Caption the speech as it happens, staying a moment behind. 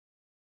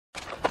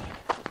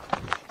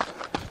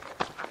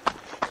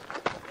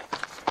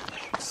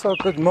So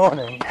good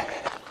morning.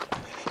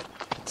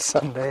 It's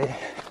Sunday,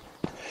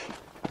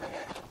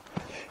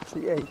 the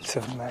 8th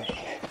of May,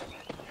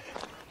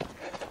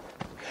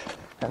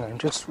 and I'm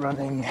just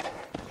running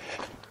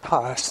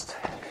past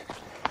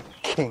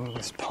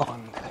King's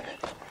Pond.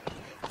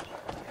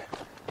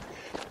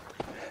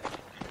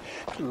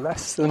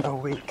 Less than a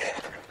week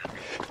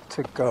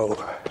to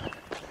go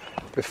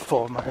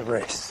before my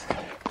race.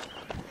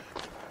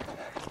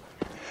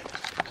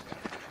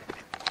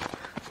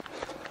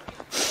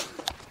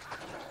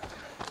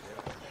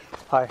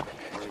 Hi.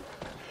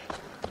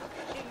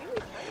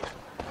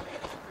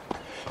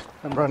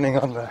 I'm running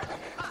on the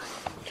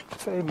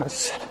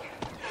famous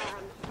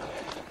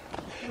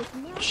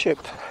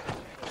Chip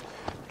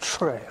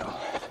Trail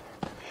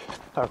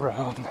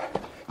around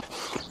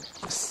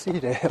the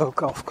Cedar Hill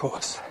Golf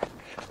Course.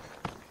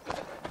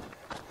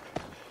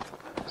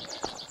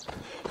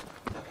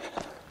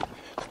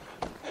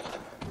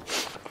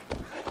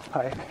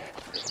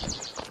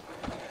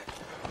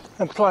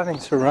 I'm planning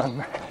to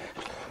run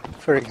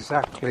for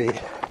exactly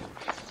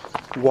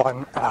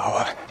 1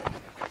 hour,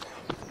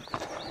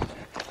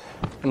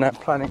 and I'm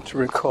planning to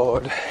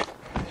record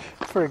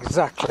for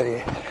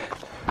exactly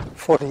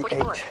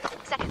 48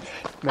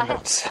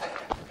 minutes.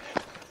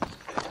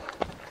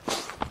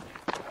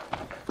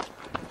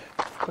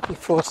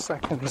 44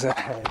 seconds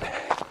ahead.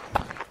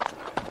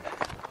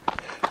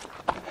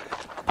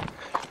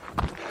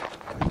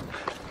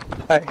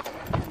 I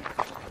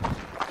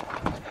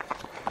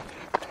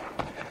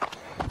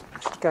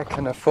think I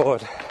can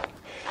afford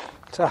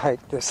to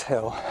hike this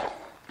hill.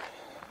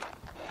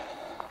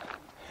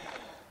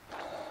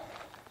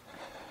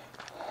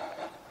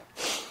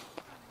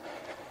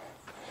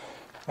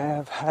 I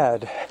have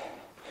had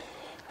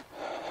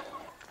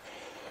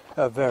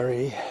a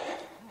very,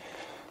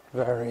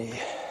 very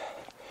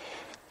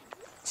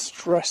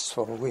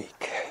stressful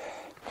week,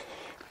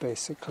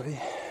 basically.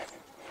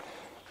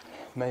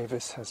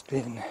 Mavis has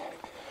been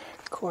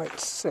quite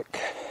sick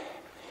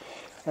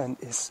and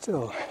is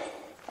still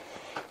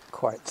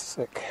quite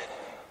sick.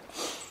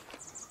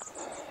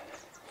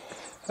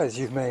 As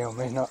you may or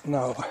may not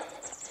know,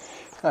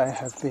 I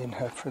have been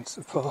her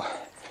principal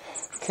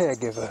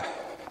caregiver.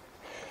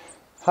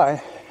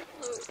 Hi.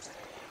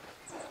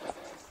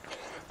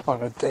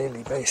 On a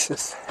daily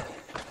basis.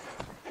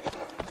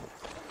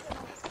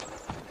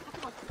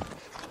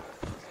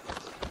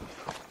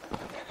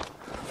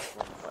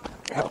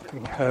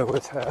 Helping her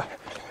with her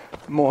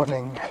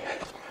morning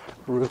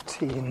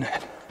routine.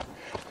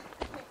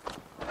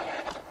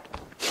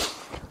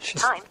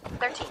 Time,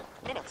 13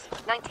 minutes,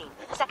 19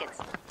 seconds.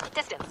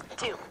 Distance,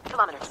 2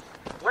 kilometers.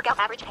 Workout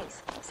average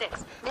pace,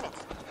 6 minutes,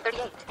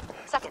 38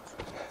 seconds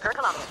per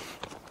kilometer.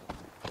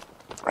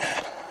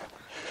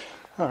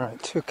 Alright,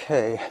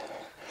 2K.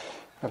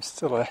 I'm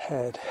still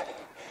ahead.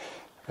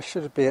 I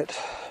should be at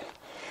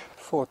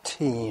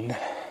 14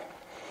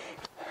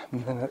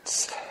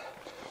 minutes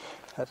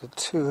at a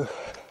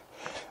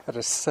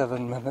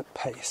 7-minute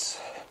pace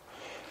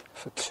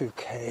for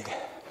 2K.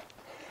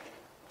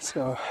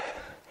 So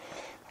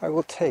I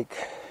will take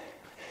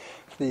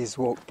these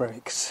walk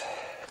breaks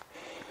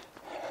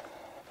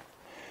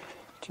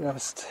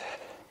just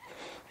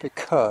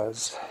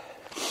because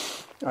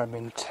I'm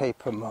in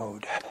taper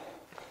mode.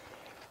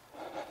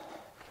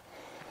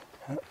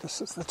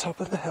 This is the top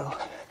of the hill.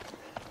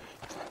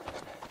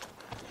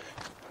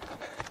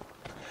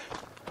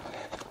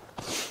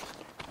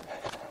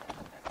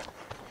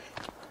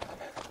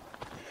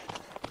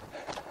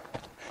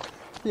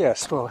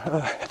 Yes, well,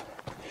 her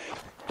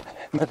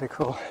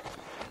medical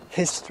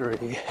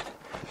history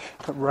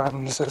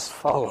runs as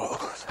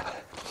follows.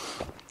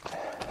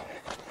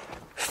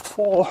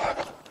 4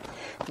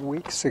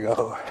 weeks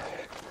ago,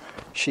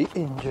 she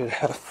injured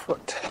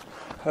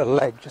her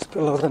leg just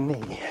below the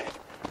knee,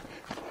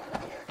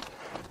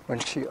 when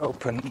she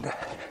opened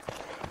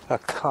a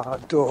car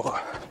door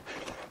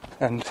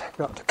and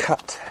got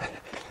cut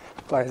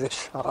by the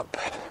sharp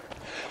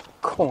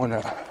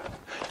corner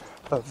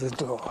of the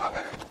door.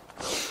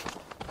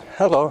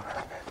 Hello.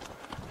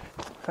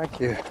 Thank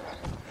you.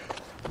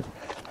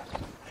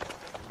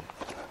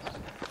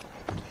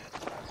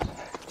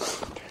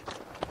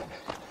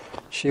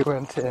 She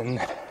went in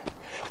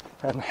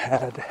and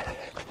had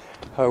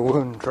her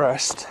wound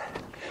dressed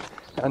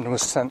and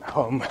was sent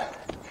home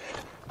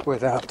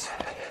without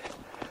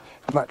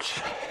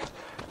much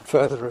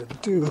further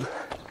ado.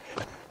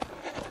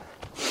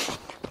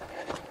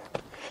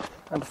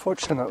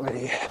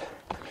 Unfortunately,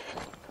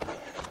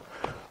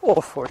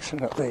 or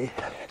fortunately,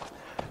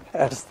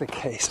 as the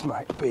case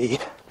might be,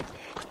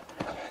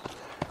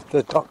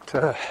 the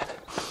doctor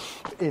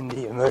in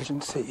the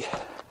emergency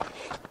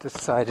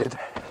decided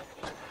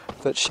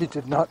that she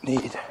did not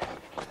need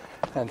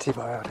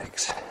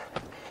antibiotics.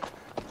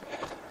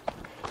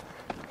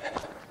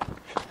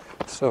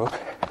 So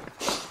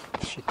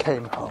she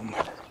came home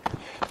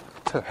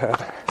to her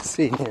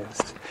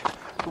senior's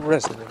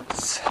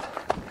residence.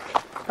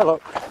 Hello.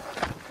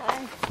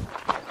 Hi.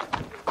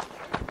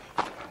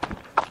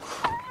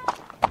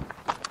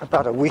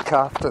 About a week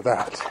after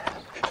that,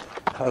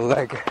 her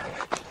leg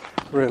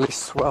really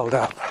swelled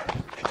up,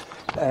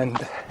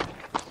 and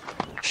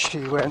she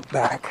went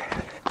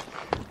back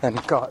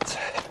and got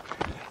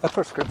a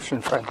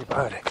prescription for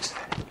antibiotics.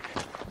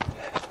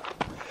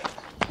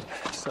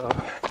 So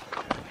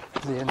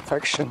the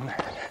infection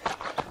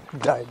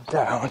died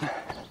down,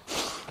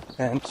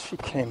 and she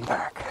came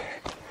back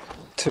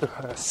to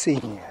her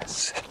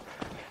seniors'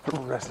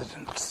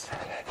 residence.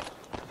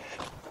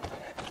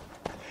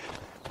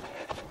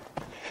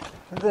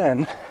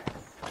 Then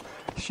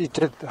she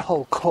did the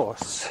whole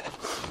course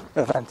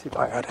of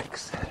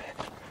antibiotics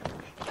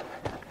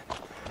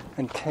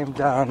and came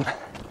down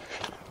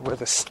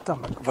with a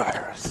stomach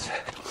virus,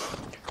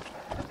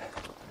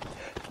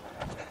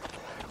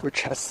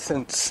 which has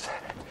since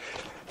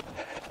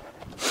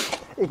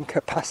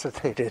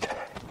incapacitated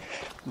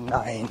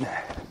 9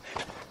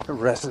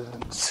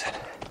 residents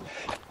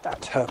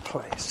at her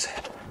place,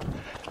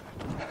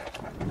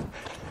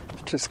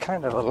 which is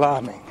kind of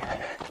alarming.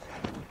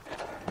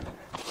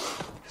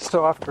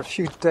 So after a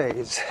few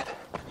days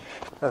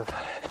of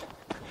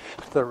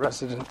the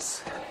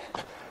residents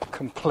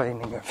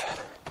complaining of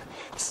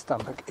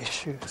stomach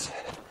issues,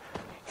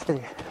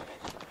 they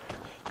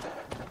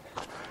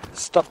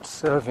stopped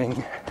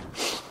serving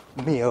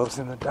meals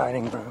in the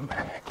dining room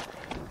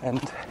and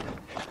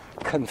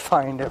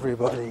confined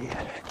everybody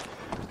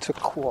to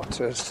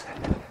quarters.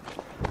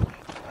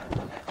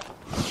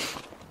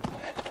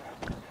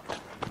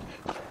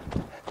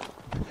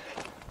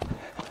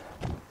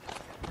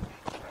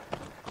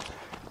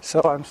 So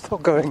I'm still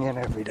going in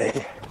every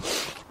day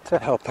to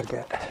help her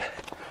get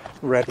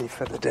ready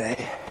for the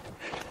day,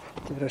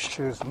 get her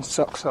shoes and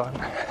socks on.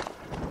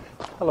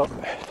 Hello.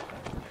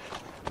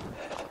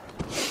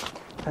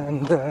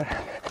 And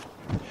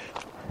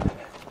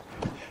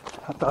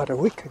about a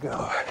week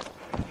ago,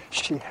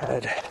 she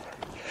had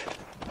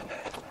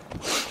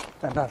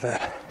another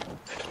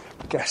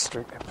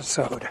gastric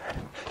episode,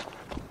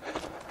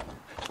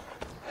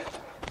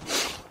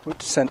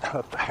 which sent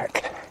her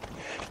back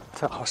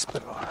to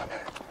hospital.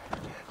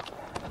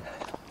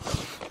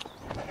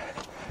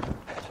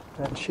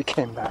 Then she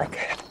came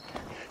back,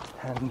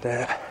 and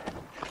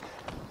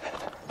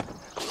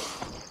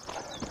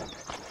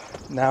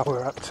now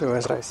we're up to,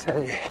 as I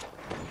say,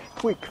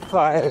 week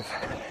 5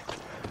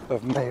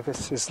 of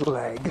Mavis's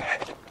leg.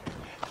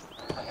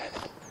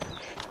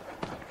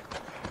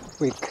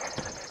 Week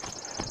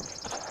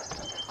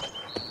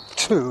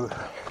 2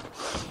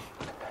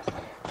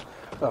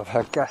 of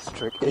her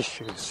gastric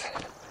issues.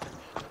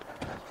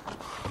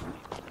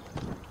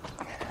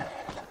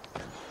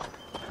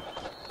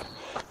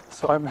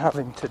 So I'm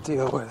having to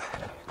deal with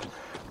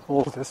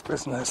all this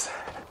business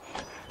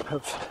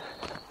of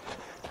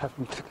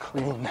having to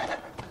clean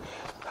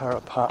her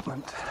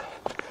apartment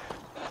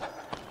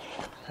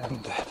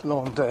and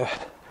launder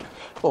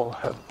all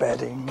her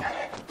bedding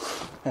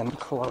and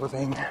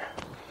clothing.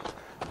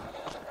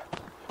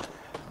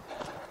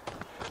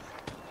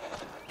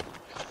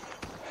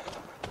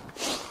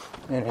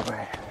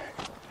 Anyway,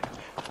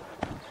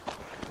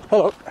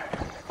 hello.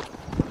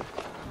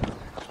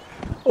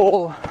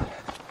 All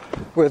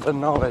with the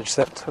knowledge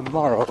that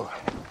tomorrow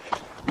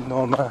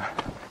Norma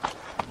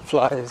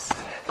flies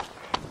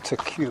to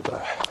Cuba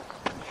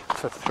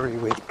for 3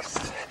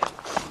 weeks.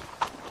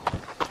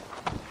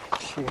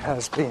 She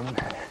has been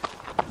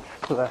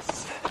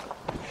less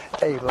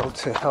able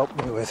to help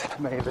me with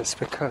Mavis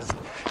because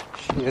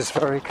she is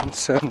very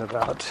concerned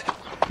about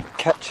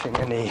catching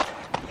any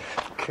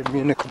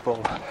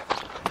communicable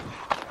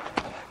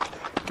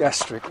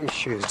gastric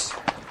issues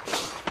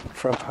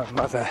from her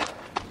mother.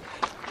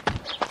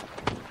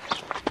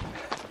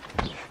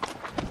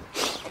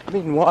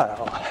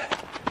 Meanwhile,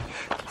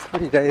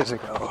 3 days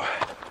ago,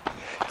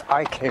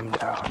 I came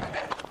down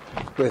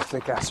with the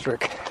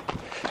gastric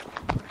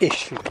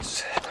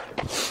issues.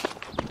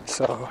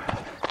 So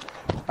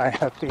I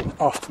have been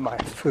off my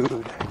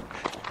food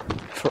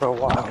for a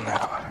while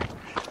now.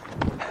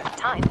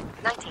 Time,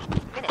 19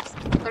 minutes,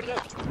 38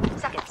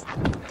 seconds.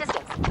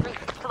 Distance, 3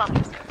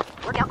 kilometers.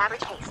 Workout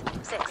average pace,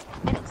 6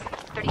 minutes,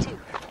 32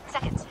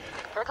 seconds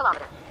per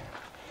kilometer.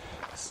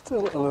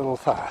 Still a little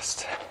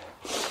fast.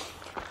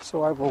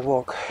 So I will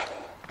walk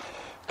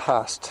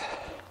past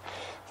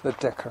the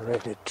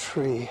decorated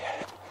tree.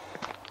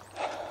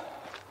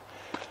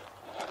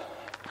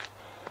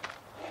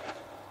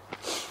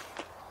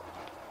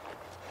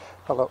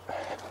 Hello.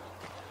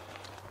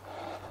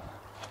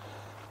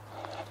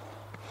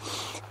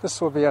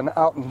 This will be an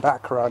out and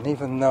back run,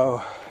 even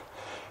though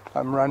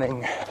I'm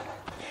running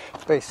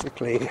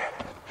basically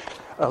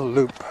a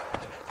loop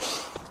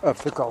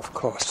of the golf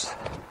course.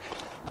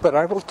 But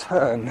I will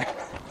turn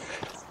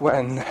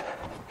when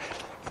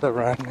the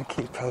run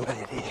keeper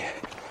lady,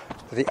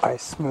 the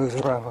ice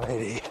smooth run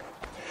lady,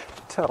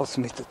 tells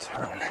me to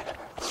turn.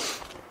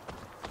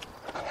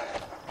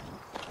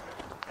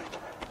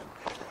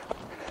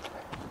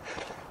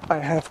 I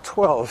have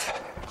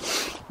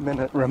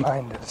 12-minute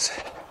reminders.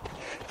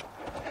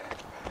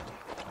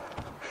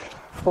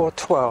 4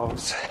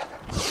 12s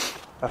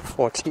are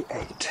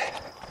 48.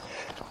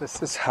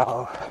 This is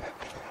how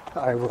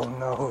I will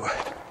know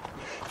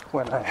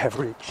when I have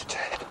reached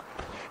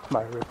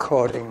my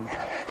recording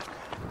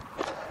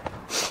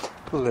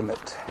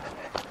limit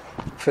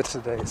for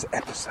today's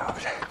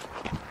episode.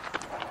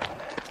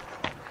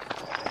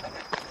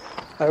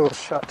 I will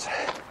shut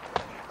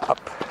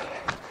up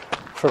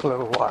for a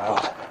little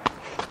while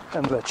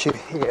and let you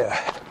hear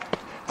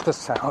the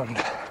sound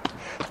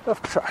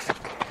of traffic.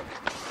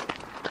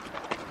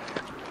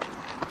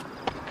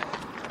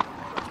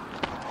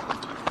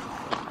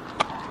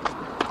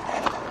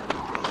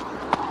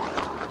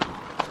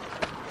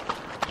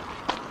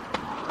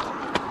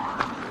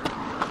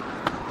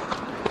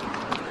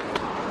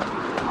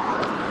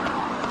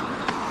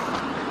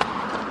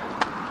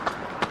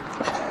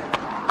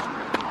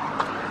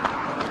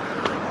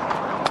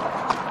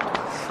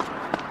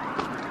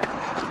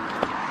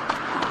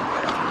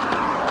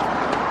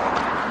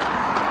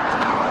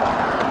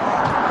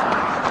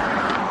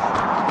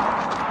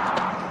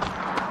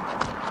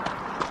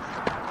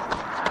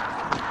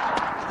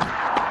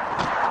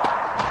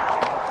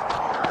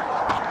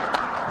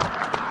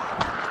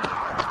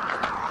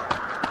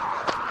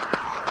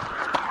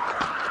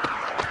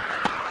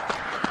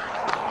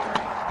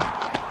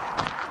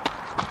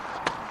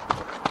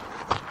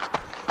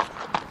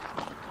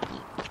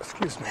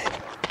 Excuse me.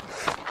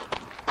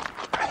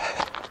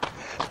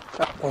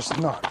 That was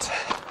not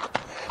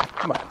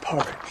my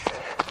porridge.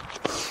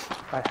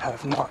 I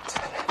have not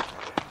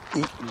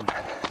eaten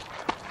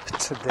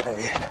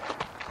today.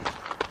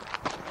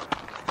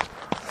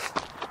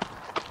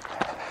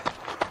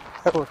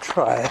 I will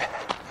try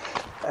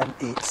and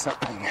eat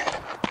something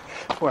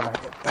when I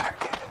get back.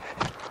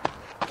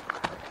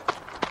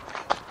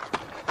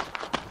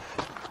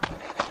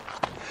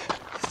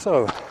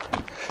 So,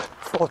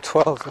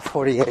 412 to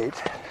 48.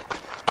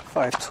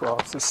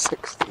 512 is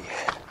 60.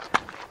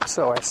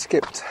 So I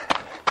skipped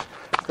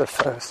the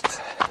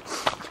first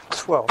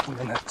 12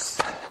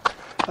 minutes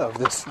of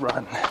this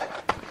run.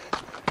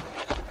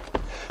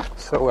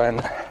 So when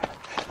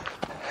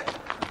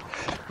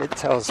it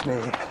tells me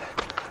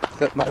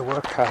that my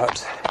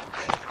workout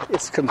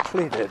is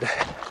completed,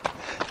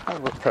 I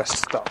will press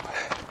stop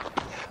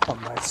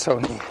on my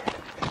Sony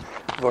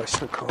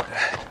voice recorder.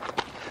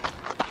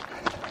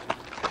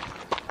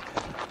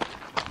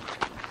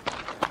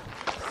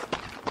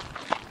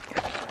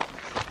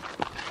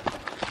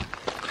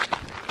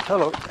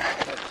 Hello.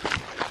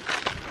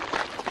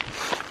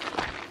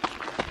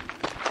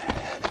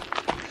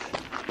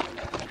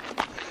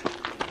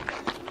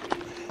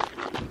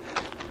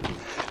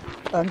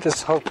 I'm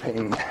just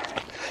hoping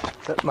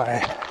that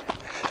my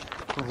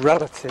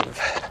relative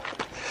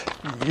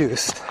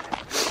youth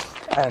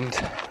and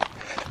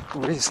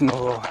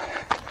reasonable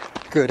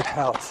good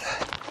health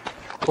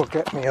will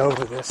get me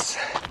over this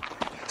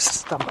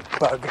stomach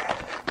bug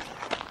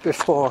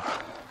before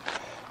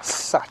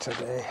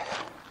Saturday.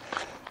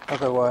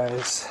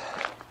 Otherwise,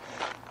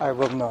 I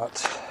will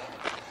not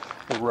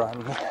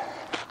run.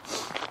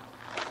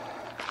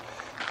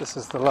 This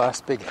is the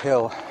last big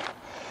hill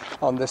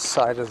on this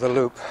side of the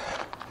loop.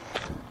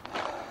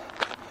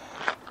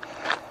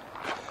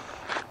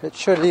 It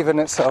should even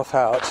itself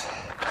out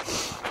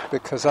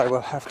because I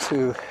will have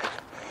to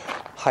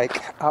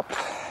hike up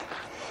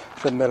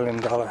the $1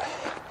 million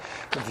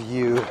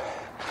view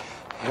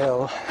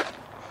hill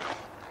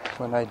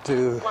when I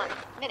do. 1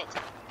 minute,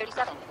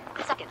 37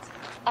 seconds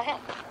ahead.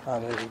 Oh,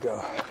 there you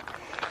go.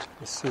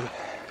 You see,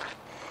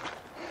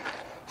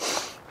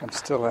 I'm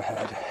still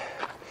ahead.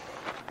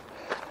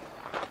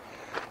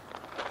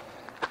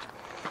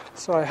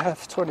 So I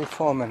have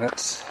 24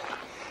 minutes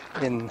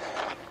in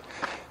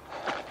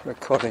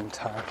recording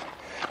time.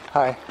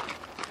 Hi.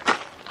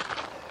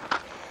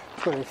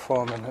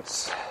 24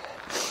 minutes.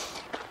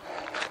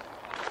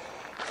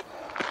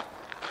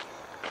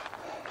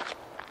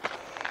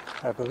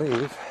 I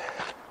believe.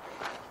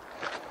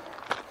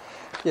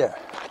 Yeah,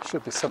 it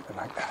should be something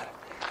like that.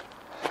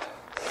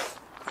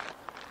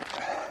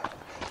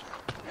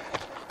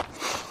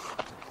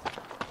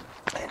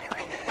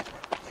 Anyway.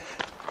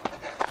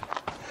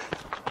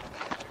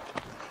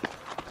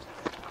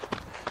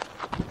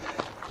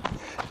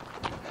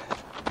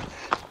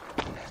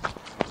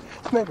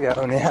 Maybe I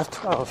only have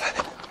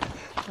 12.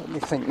 Let me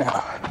think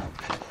now.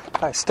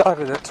 I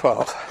started at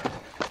 12.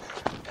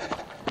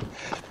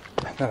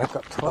 And then I've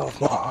got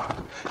 12 more.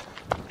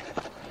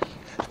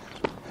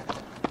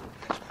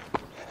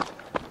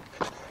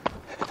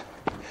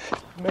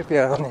 Maybe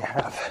I only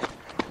have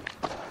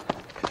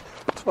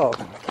 12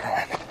 in the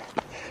can.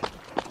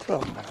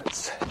 12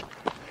 minutes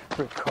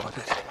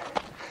recorded.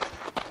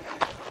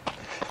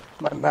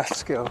 My math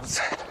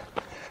skills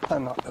are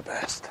not the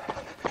best.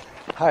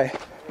 Hi.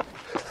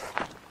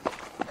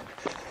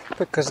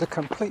 Because a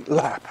complete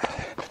lap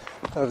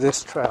of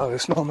this trail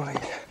is normally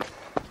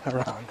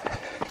around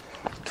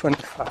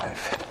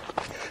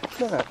 25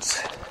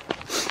 minutes.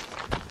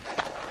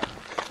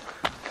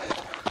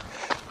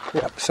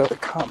 Yep, so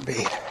it can't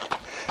be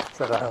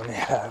that I only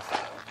have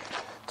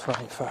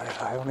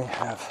 25. I only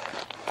have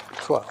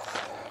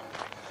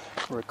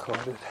 12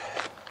 recorded.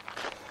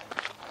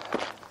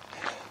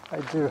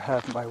 I do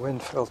have my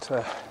wind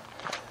filter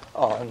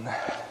on,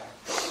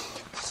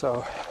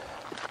 so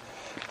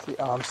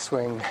the arm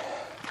swing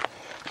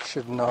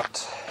should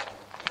not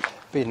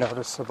be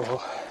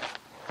noticeable.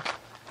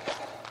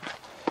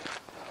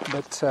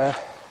 But I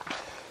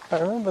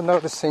remember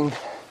noticing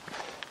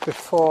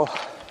before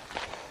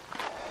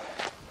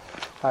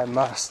I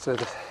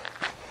mastered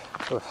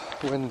the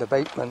wind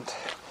abatement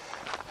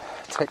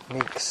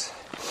techniques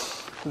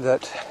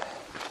that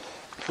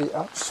the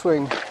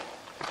upswing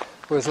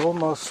was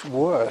almost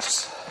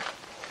worse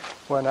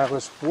when I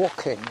was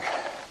walking,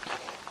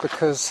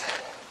 because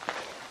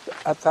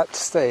at that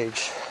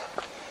stage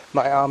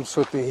my arms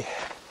would be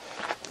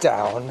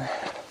down,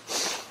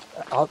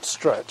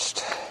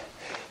 outstretched,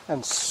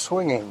 and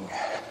swinging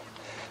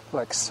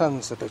like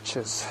sons of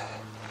bitches.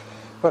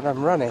 When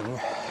I'm running,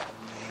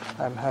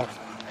 I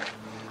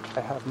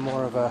have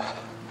more of a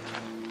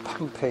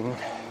pumping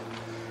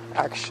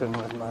action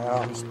with my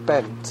arms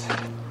bent.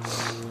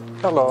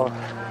 Hello.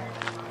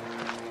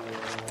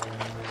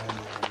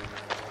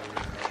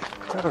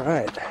 All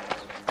right.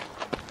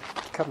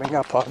 Coming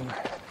up on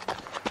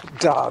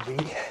Derby.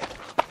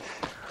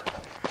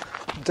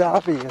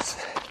 Derby is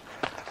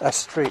a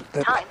street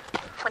that... Time,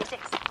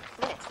 26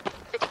 minutes,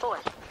 54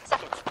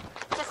 seconds.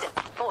 Distance,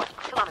 4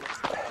 kilometers.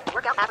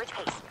 Workout average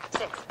pace,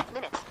 6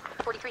 minutes,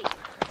 43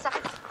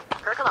 seconds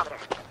per kilometer.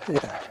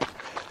 Yeah.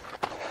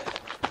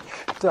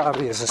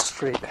 Derby is a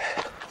street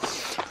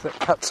that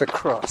cuts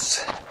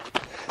across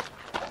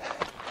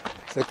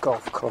the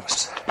golf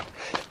course.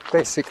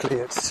 Basically,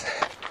 it's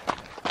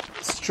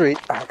street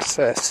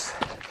access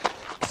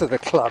to the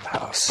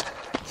clubhouse.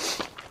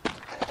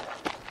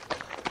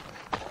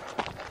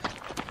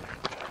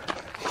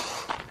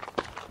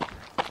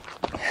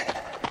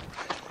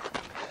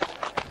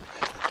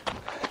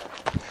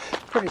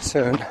 Pretty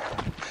soon,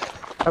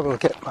 I will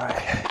get my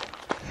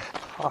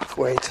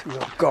halfway to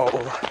your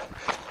goal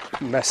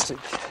message,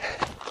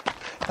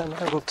 and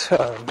I will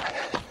turn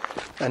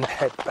and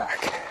head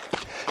back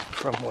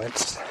from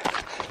whence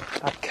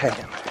I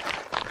came.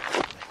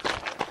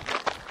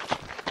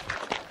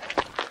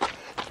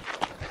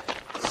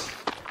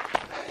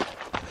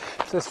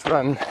 This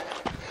run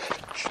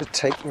should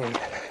take me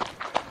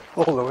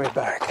all the way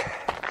back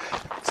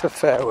to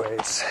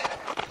Fairways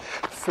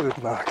Food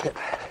Market,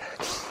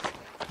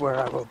 where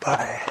I will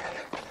buy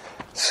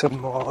some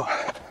more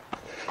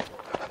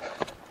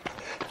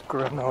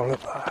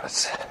granola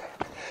bars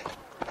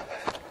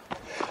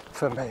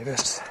for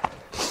Mavis.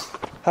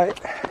 Hi.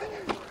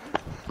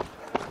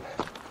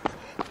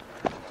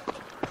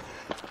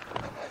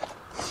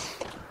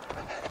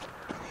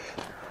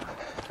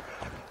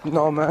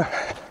 Norma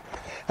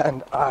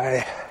and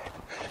I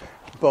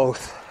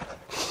both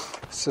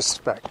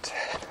suspect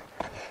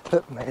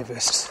that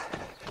Mavis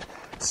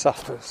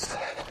suffers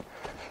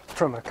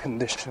from a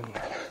condition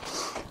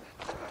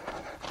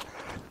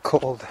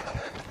called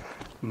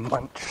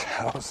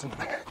Munchausen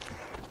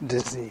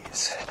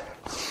disease.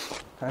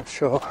 I'm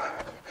sure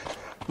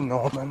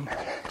Norman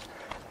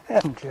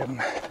and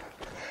Jim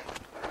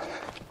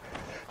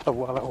are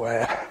well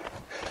aware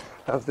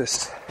of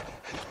this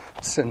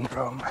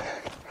syndrome.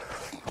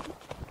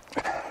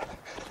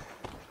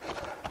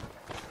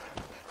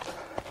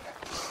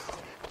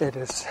 It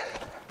is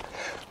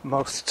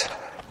most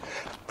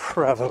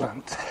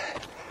prevalent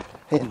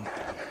in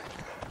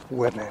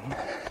women,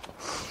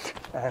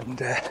 and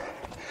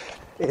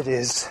it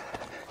is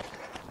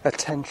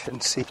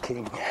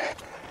attention-seeking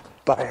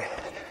by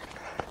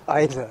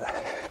either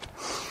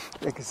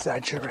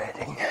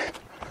exaggerating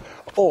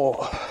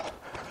or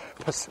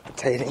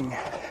precipitating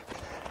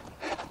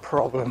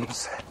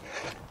problems,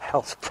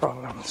 health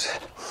problems,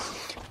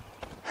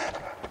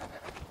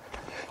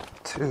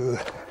 to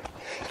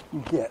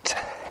get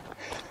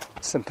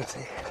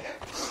sympathy.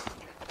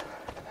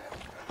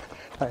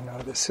 I know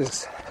this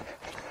is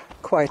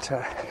quite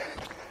a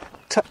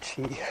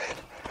touchy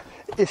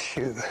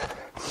issue,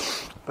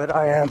 but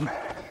I am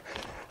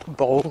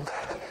bold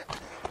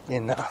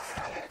enough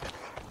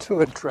to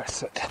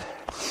address it.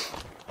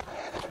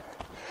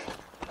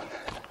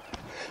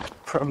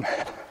 From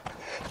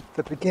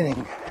the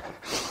beginning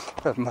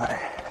of my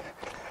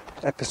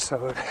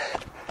episode,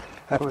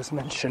 I was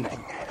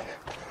mentioning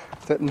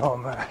that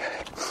Norma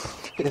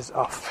is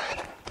off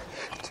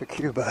to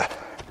Cuba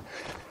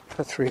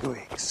for 3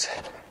 weeks.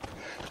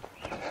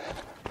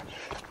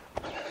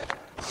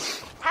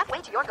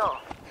 Halfway to your goal.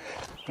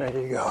 There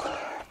you go.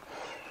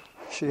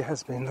 She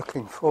has been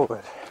looking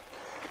forward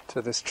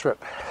to this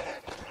trip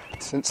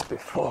since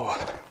before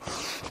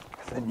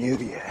the new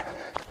year.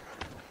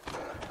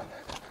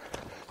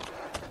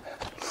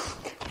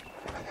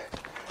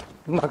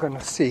 I'm not going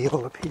to see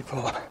all the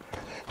people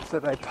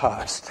that I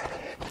passed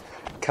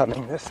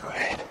coming this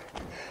way.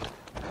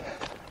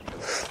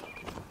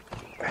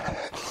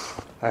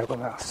 I will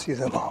now see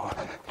them all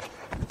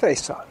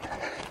face on.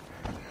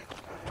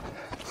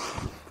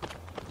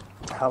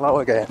 Hello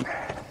again.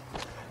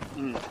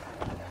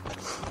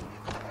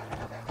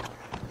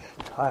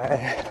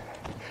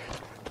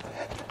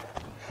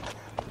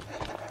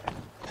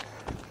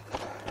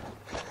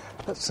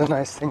 That's the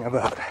nice thing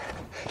about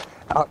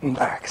out and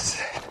backs.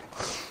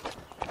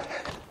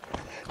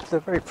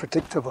 They're very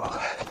predictable.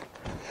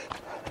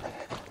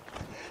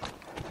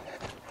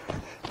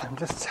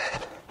 just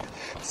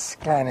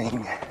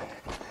scanning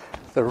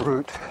the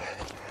route,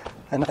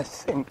 and I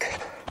think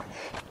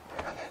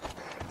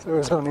there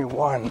was only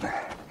one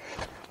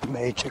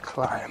major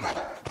climb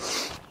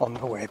on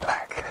the way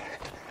back.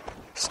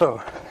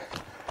 So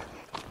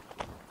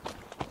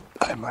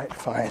I might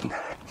find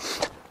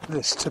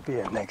this to be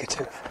a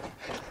negative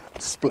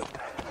split.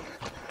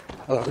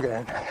 Hello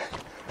again.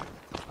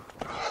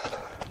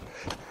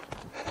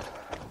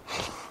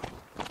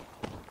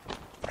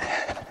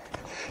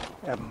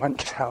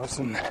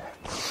 Munchausen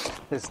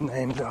is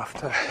named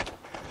after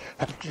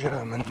a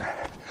German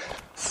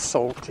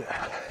soldier,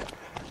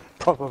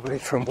 probably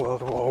from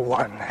World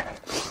War I.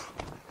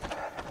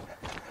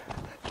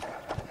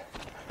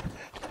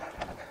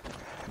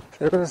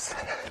 There is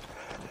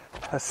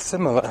a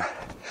similar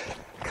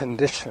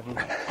condition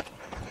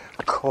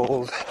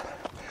called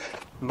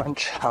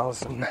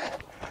Munchausen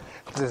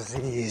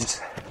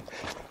disease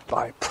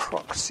by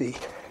proxy,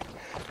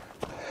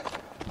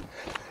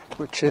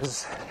 which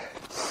is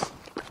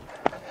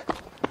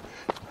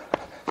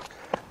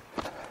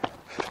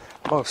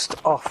most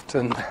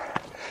often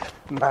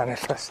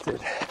manifested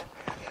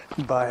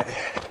by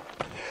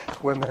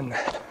women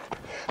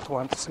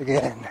once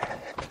again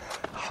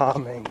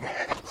harming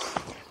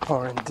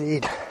or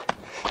indeed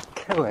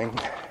killing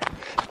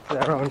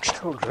their own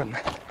children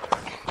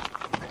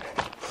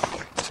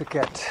to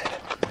get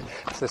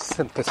the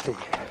sympathy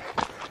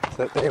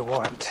that they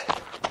want.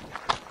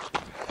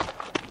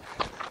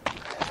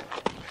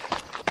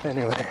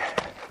 Anyway,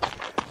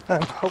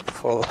 I'm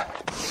hopeful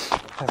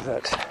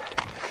that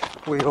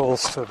we all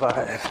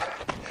survive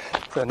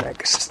the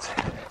next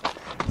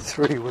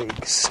 3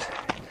 weeks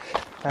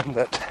and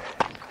that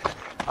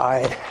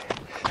I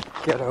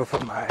get over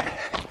my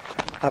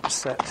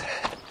upset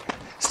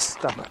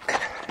stomach.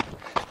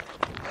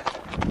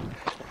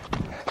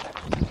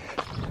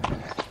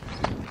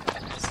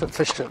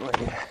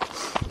 Sufficiently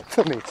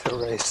for me to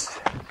race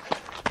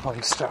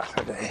on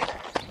Saturday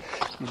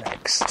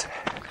next.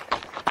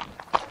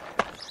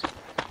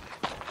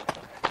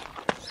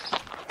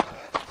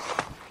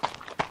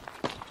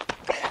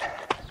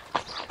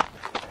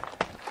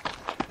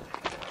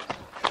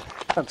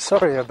 I'm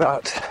sorry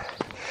about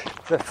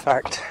the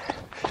fact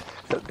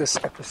that this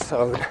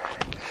episode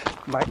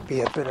might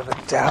be a bit of a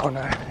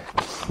downer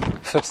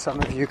for some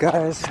of you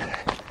guys.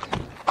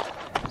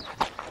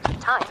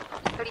 Time,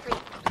 33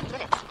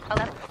 minutes,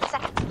 11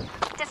 seconds.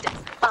 Distance,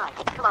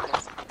 5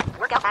 kilometers.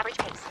 Workout average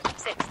pace,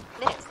 6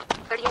 minutes,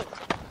 38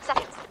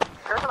 seconds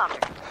per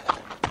kilometer.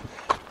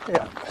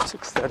 Yeah,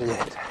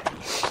 6:38.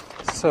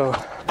 So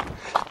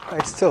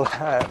I still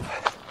have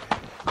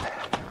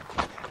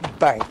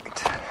banked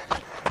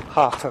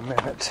half a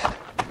minute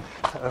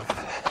of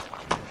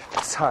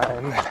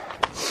time.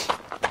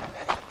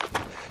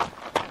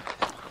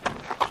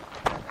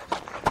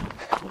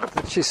 What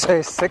did she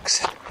say,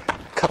 6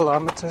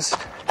 kilometers?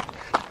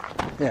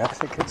 Yeah, I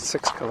think it's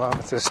 6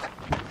 kilometers.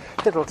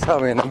 It'll tell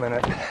me in a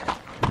minute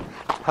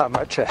how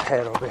much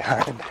ahead or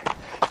behind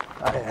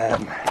I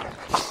am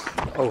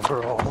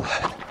overall.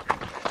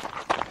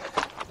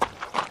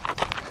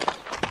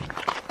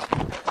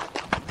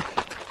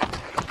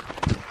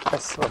 I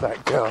saw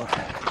that girl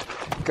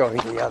going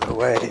the other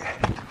way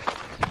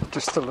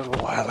just a little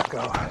while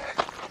ago.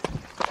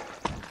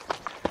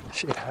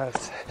 She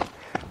has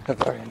a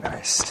very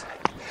nice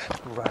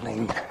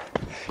running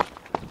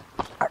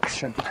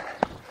action.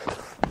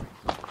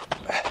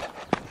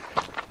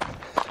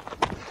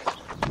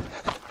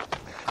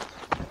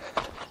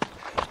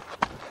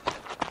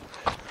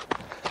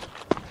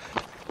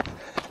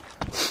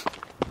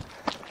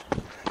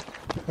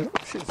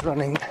 She's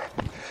running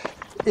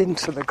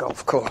into the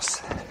golf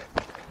course.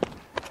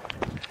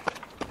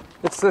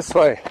 It's this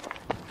way.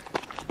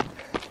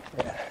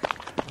 Yeah.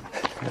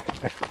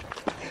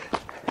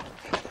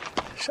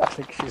 I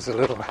think she's a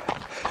little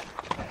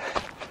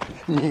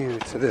new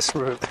to this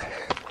route.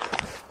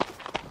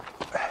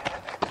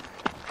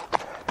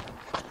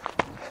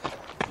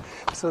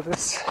 So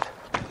this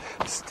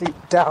steep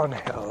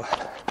downhill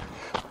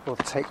will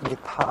take me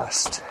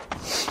past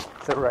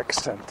the rec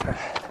center.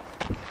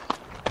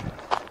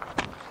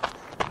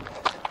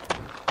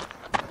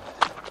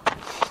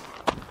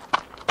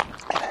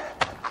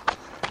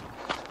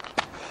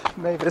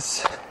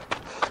 Mavis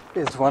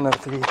is one of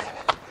the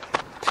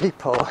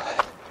people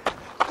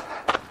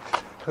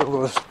who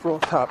was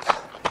brought up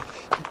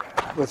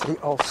with the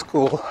old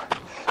school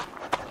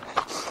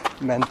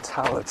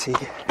mentality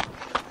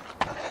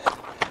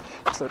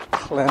that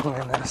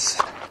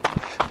cleanliness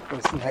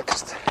was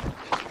next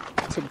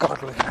to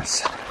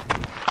godliness.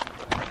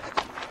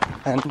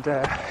 And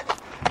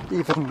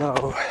even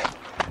though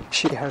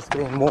she has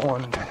been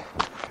warned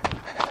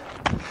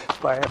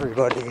by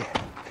everybody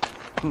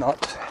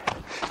not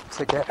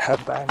to get her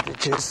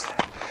bandages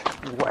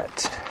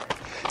wet,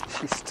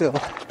 she still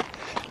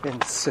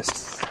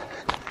insists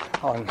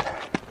on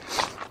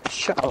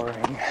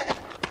showering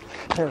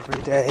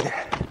every day,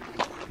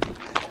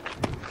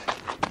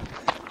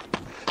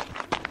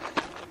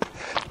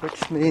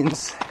 which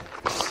means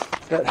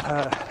that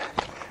her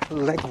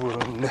leg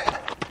wound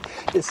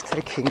is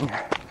taking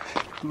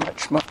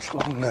much, much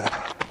longer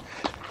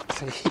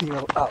to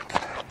heal up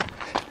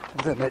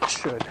than it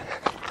should.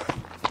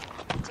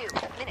 2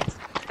 minutes,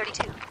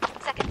 32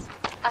 seconds.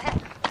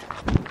 Ahead.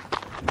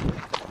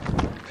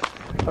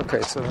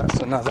 Okay, so that's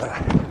another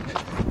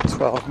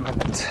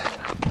 12-minute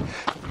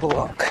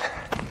block.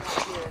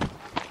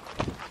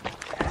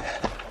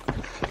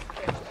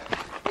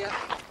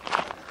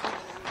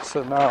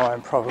 So now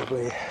I'm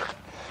probably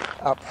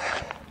up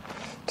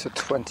to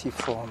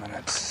 24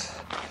 minutes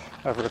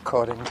of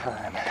recording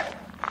time.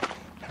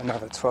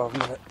 Another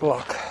 12-minute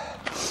block.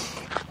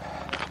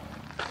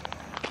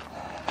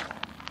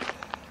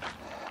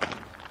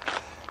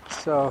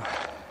 So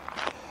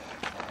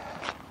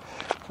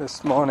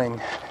this morning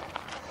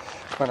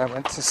when I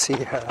went to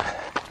see her,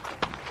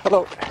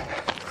 hello,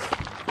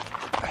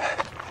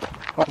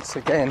 once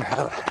again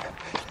her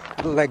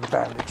leg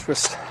bandage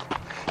was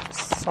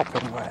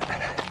sopping wet.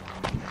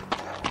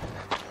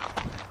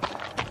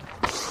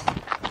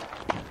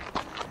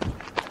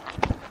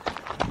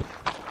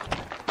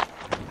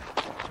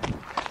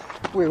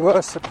 We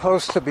were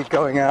supposed to be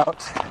going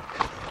out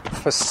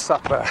for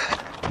supper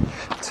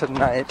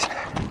tonight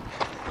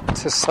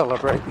to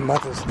celebrate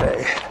Mother's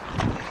Day,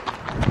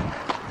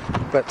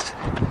 but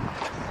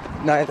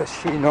neither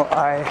she nor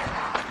I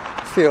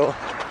feel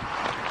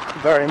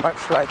very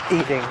much like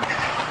eating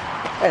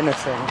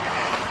anything.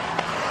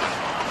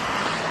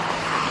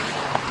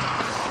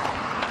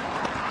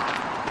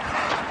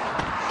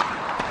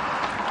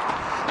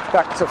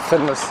 Back to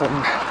Finlayson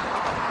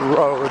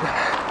Road.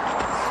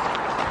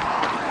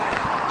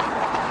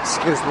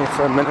 Excuse me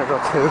for a minute or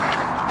two.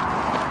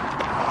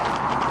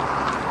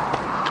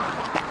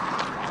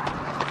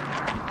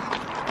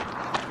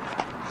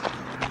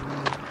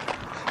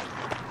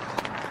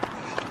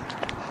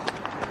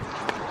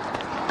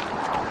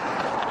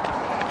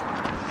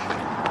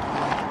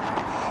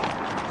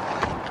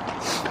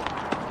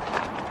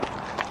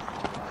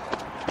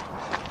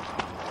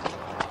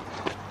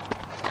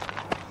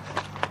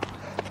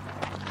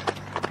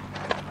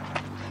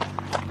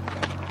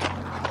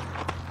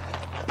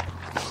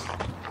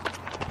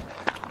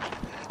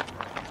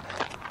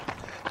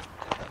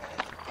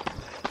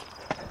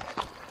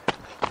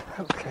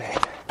 Okay,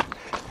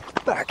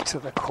 back to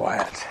the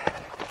quiet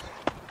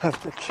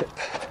of the chip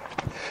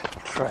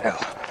trail.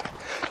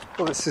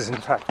 Well, this is in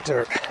fact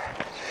dirt,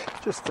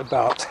 just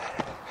about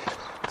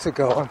to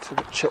go onto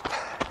the chip.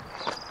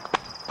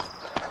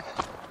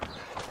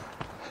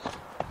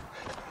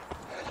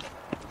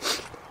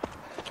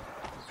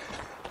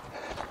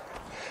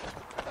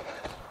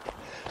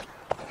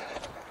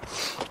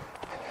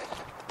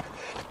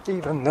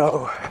 Even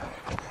though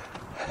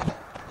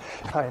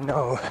I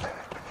know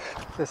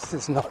this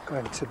is not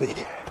going to be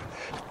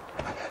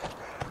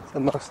the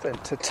most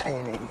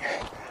entertaining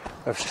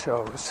of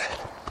shows.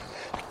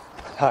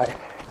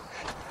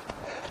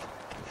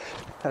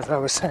 As I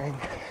was saying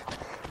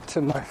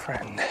to my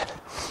friend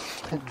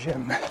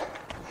Jim,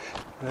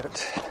 that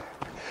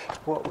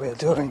what we're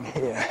doing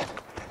here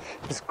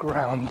is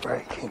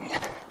groundbreaking.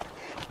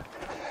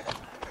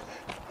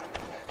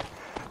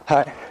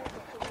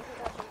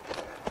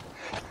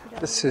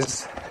 This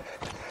is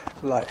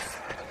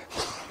life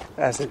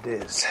as it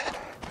is.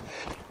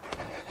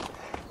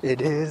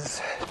 It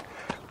is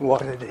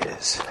what it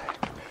is.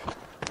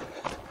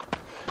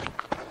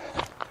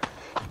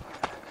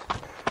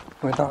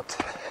 We're not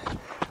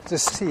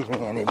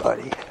deceiving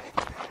anybody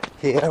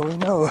here. We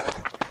know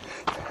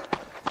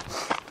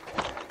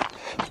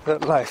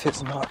that life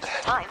is not.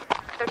 Time,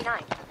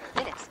 39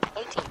 minutes,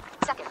 18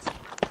 seconds.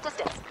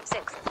 Distance,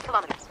 6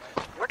 kilometers.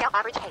 Workout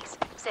average pace,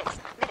 6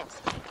 minutes,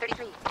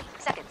 33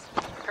 seconds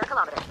per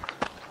kilometer.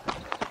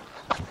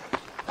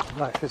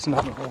 Life is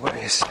not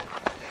always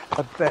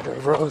a bed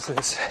of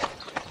roses,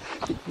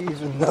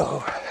 even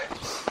though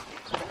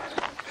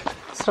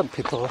some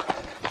people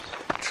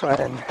try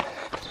and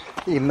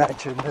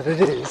imagine that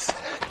it is.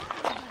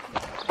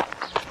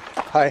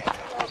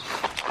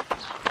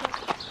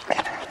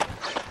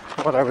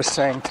 What I was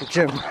saying to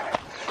Jim,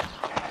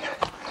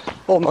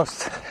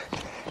 almost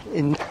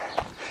in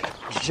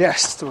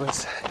jest,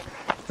 was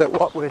that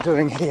what we're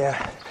doing here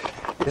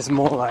is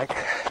more like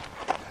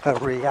a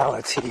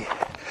reality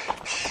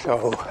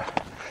show.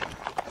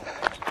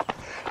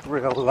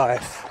 Real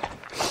life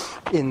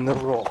in the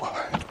raw.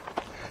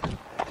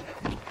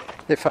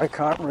 If I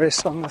can't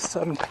race on the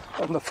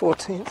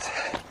 14th,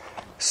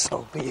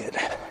 so be it.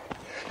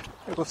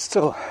 It will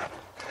still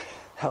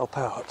help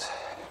out,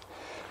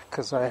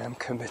 because I am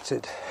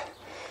committed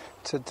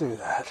to do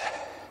that.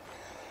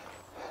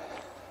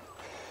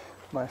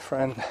 My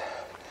friend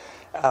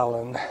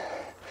Alan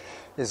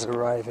is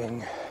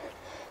arriving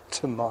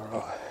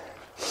tomorrow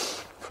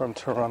from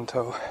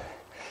Toronto,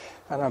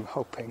 and I'm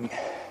hoping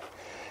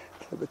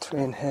that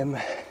between him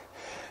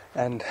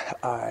and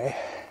I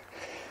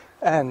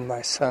and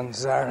my son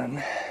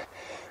Zarin,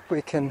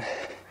 we can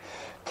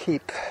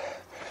keep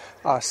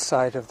our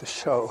side of the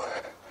show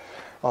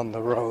on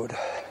the road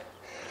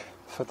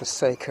for the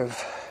sake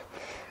of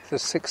the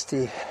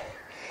 60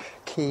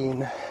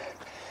 keen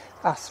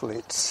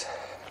athletes.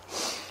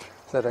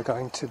 that are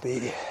going to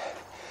be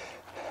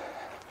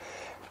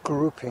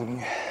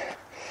grouping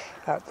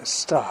at the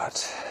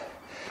start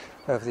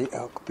of the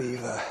Elk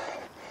Beaver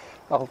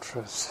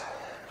Ultras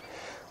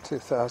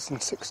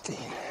 2016.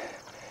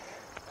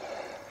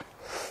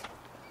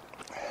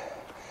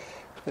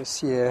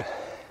 This year,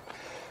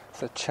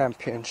 the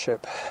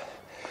championship,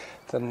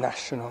 the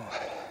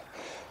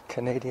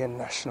Canadian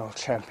National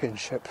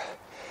Championship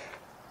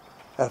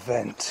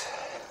event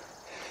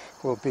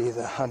will be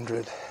the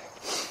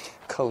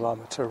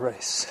 100-kilometer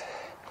race.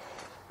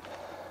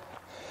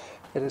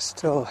 It is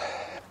still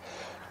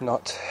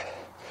not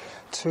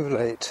too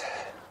late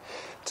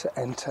to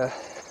enter.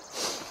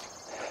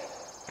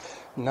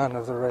 None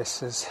of the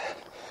races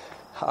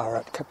are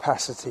at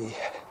capacity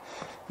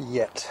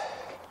yet.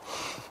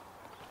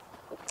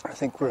 I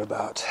think we're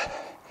about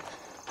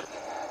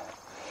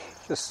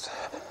just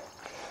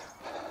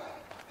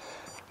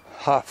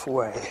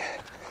halfway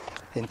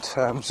in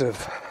terms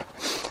of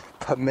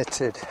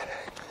permitted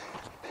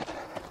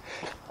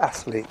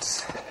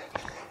athletes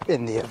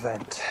in the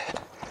event.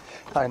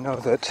 I know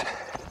that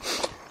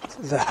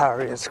the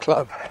Harriers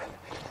Club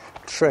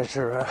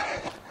treasurer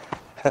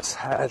has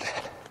had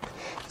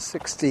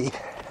 60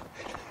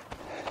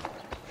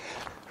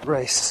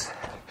 race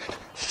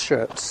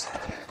shirts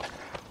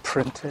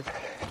printed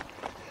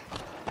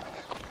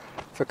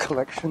for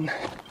collection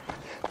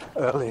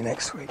early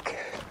next week,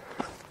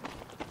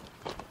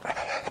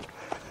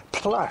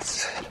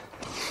 plus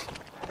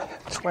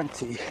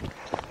 20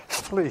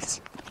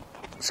 fleece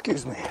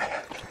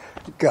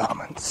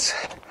garments,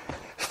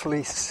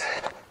 fleece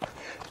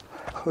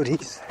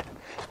hoodies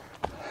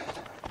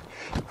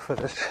for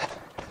the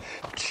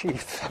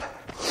chief,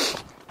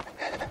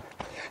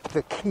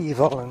 the key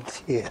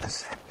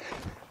volunteers.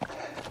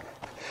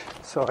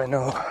 So I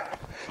know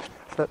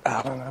that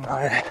Alan and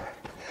I,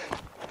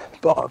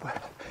 Bob,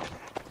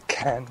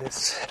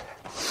 Candice,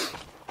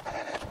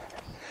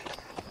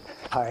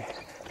 I,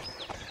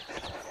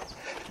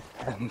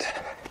 and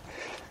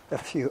a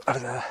few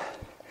other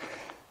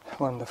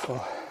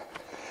wonderful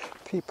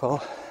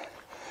people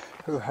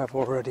who have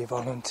already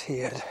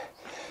volunteered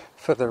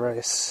for the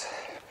race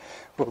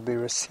will be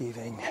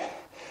receiving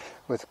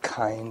with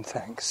kind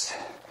thanks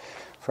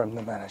from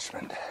the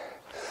management.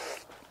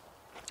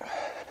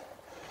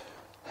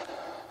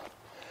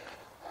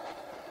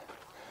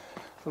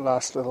 The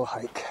last little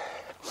hike,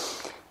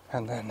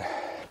 and then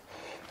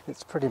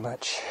it's pretty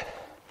much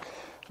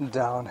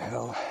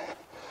downhill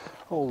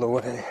all the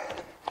way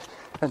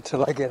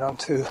until I get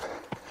onto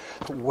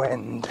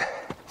Wend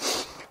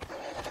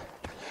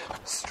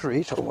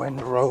Street or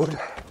Wend Road.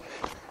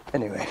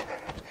 Anyway,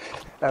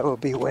 I will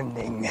be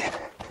wending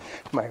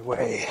my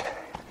way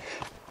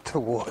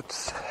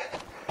towards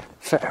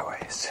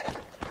Fairways.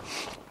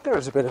 There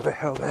is a bit of a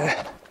hill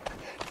there,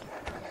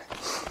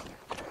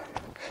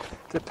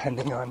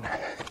 depending on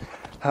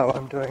how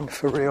I'm doing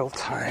for real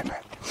time.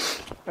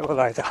 I will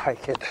either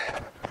hike it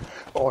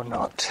or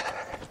not.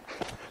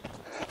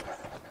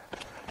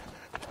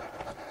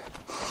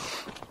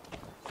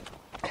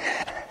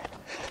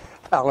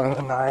 Alan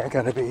and I are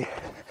going to be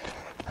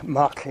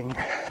marking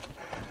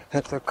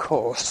the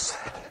course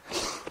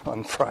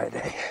on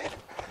Friday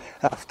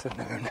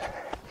afternoon.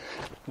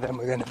 Then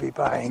we're going to be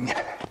buying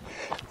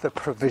the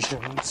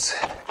provisions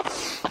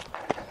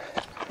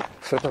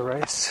for the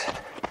race.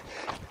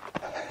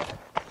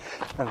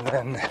 And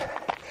then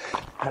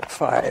at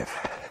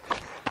 5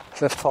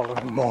 the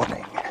following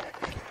morning,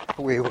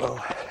 we will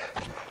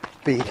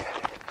be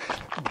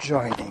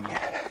joining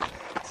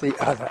the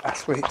other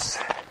athletes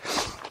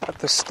at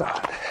the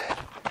start.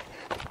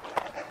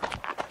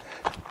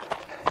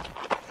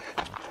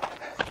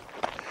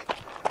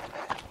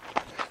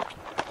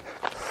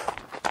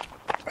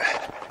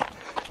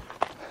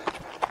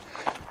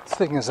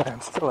 Thing is, I am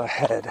still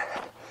ahead.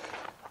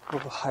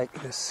 We'll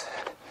hike this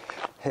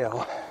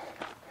hill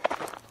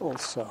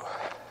also.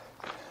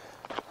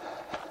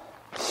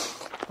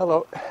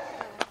 Hello.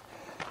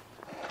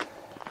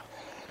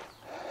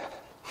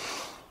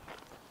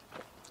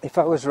 If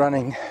I was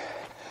running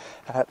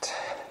at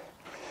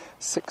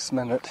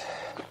 6-minute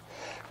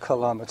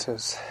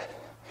kilometers,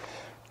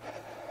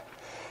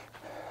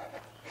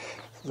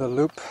 the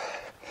loop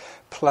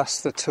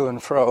plus the to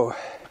and fro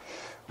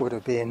would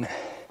have been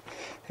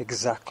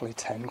exactly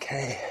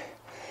 10k,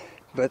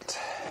 but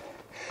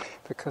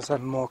because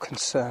I'm more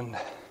concerned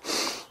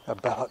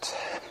about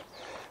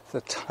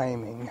the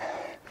timing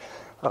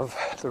of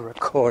the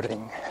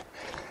recording,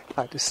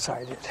 I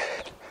decided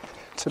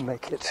to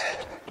make it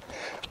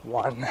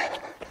 1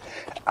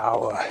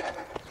 hour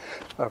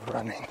of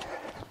running.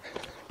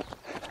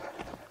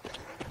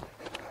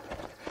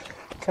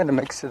 Kind of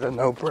makes it a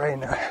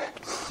no-brainer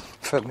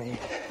for me,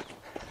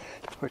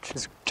 which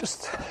is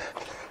just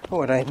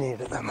what I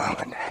need at the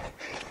moment,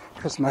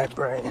 because my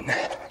brain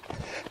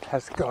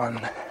has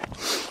gone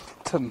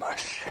to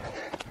mush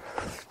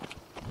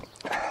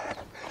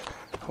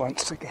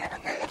once again.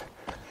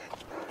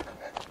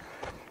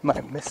 My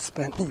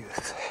misspent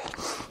youth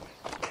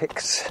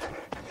kicks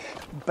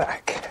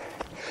back.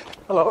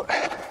 Hello.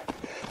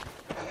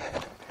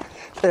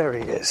 There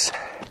he is.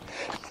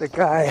 the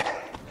guy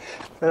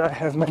that I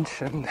have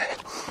mentioned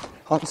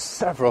on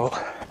several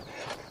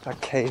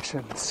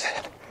occasions,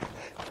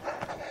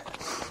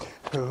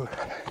 who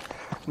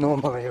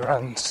normally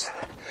runs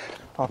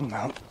on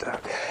Mount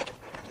Doug.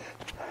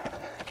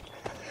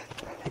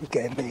 He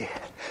gave me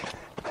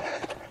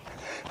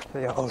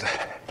the old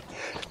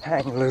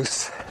hang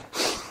loose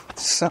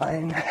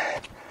sign.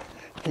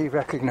 He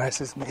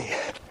recognizes me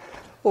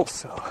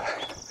also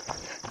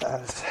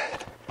as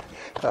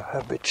a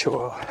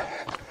habitual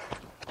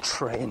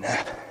trainer.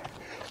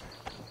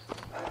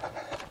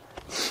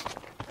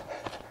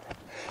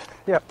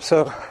 Yep,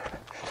 so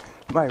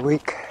my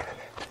week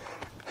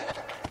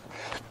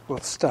will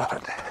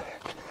start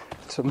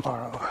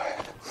tomorrow.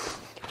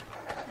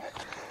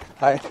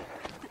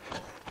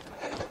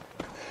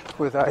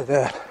 With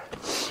either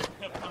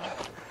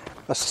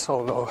a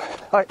solo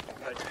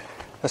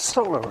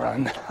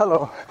run.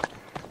 Hello.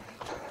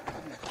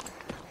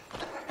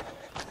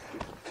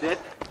 Sit.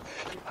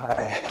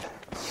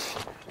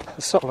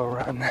 A solo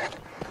run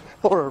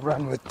or a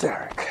run with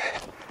Derek.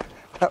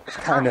 That was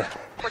kind of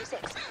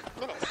 46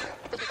 minutes,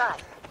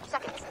 55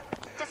 seconds.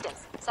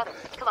 Distance 7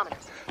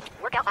 kilometers.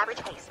 Workout average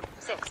pace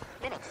 6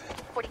 minutes,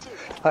 42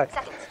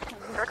 seconds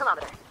per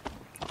kilometer.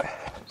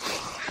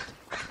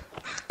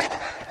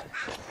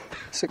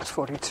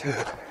 6:42,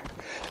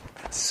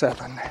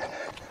 7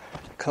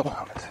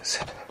 kilometers.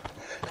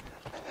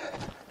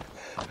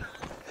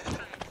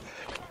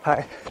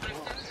 Hi.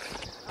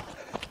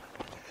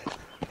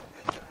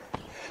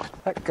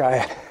 That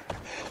guy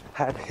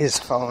had his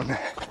phone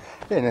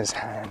in his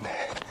hand,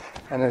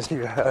 and as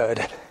you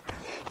heard,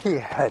 he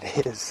had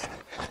his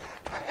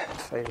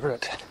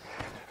favorite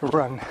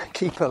run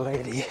keeper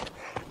lady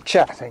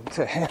chatting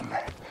to him.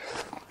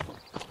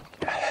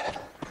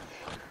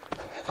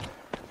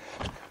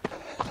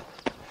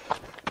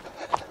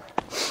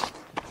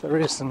 The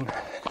reason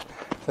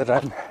that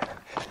I'm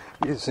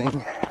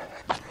using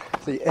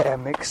the air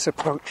mix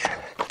approach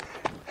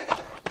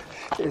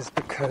is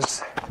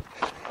because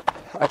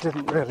I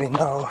didn't really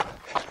know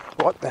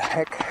what the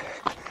heck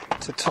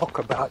to talk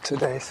about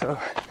today, so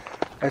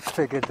I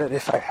figured that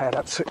if I had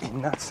absolutely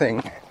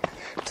nothing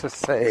to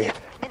say,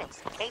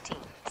 minutes, 18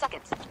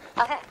 seconds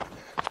ahead,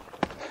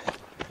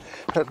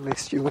 at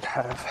least you would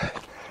have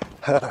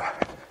her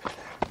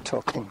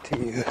talking to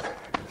you.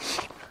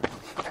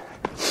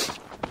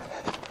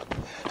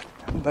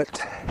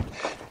 But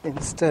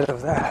instead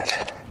of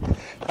that,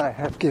 I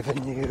have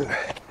given you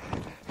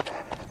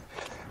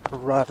a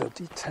rather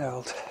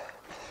detailed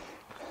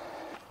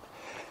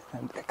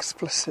and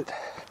explicit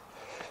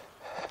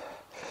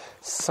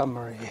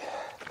summary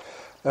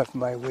of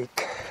my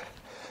week,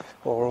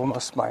 or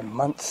almost my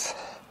month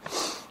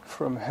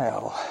from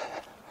hell.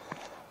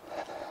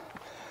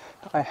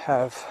 I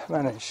have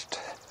managed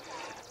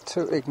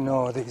to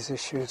ignore these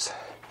issues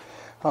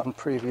on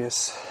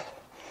previous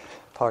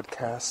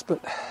podcasts,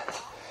 but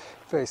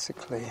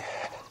basically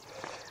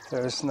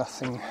there is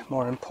nothing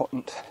more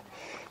important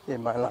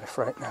in my life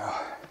right now.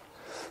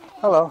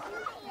 Hello.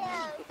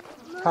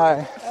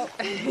 Hi.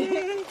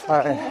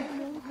 Hi.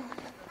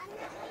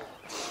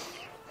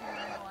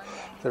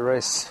 The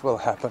race will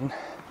happen,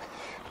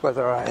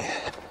 whether I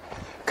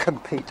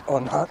compete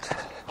or not.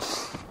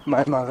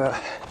 My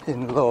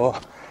mother-in-law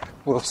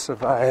will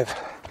survive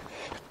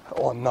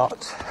or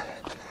not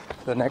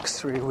the next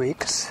 3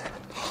 weeks.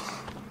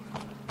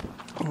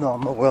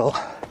 Norma will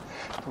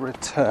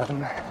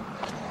return,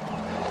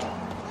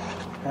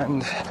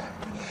 and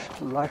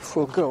life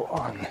will go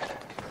on.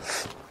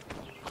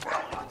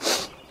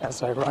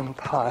 As I run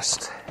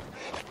past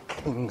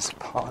King's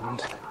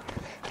Pond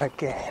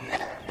again.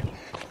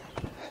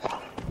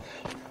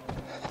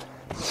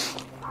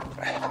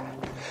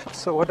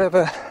 So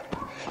whatever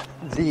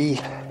the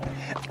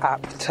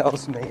app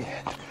tells me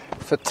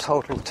for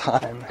total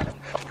time,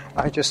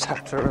 I just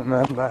have to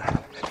remember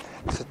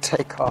to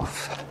take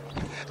off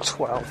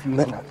 12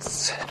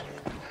 minutes,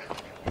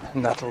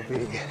 and that'll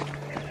be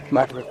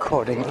my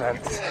recording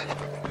length.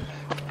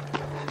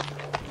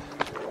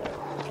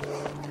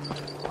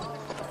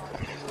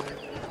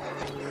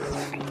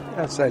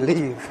 As I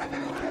leave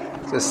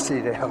the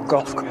Cedarhill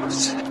Golf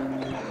Course,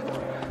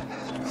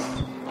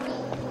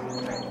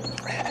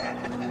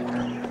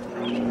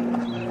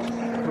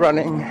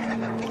 running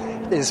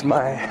is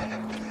my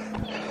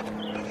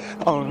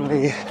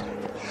only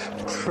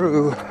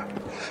true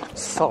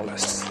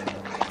solace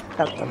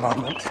at the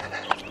moment.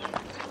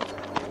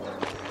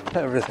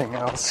 Everything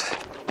else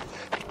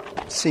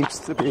seems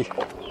to be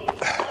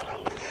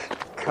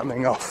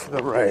coming off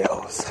the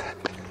rails.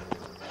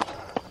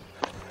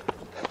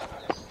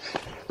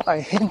 I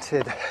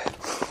hinted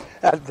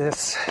at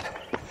this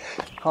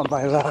on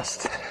my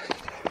last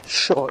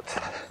short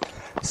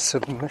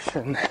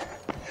submission,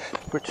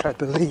 which I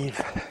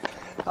believe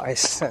I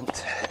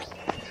sent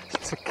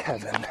to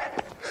Kevin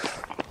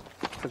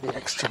for the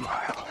Extra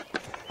Mile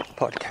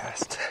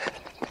podcast.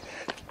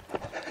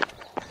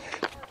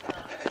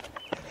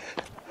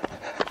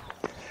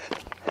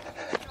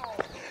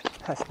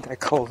 I think I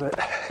called it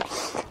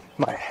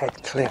my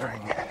head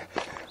clearing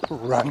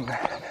run,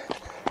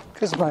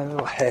 because my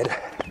little head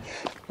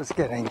was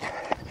getting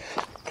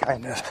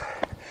kind of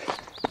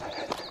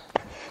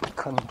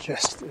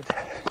congested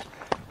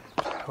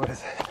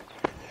with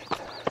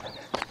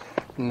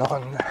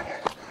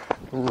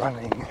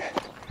non-running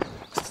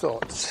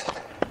thoughts.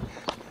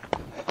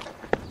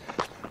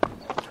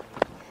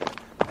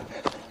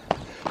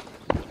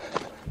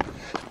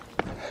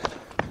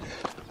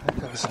 There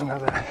goes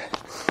another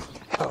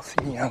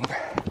healthy young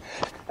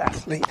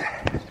athlete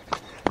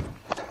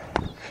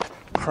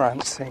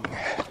prancing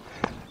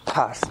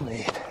past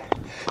me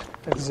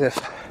as if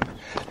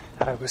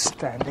I was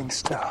standing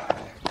still.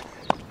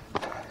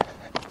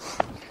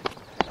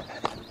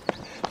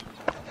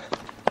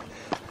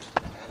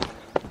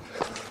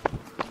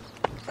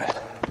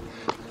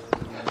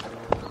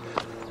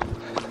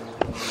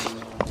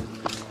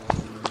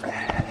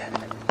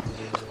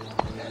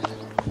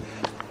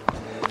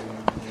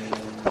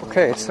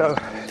 Okay, so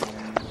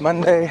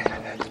Monday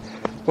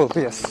will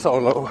be a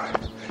solo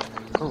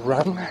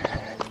run.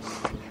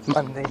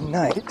 Monday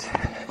night,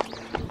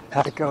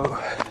 I go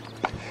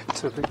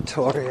to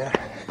Victoria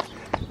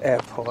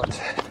Airport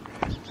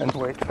and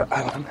wait for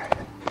Alan.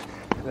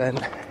 Then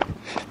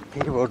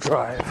he will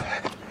drive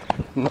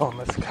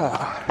Norma's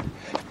car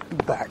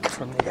back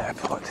from the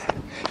airport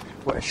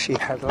where she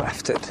had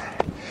left it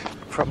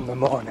from the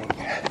morning.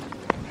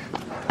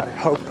 I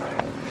hope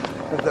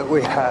that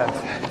we have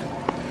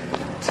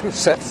 2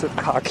 sets of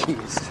car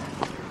keys.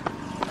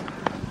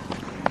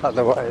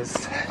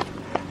 Otherwise,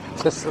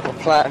 this little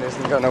plan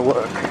isn't going to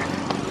work.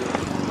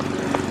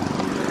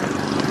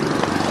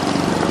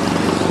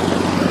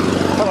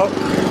 Hello.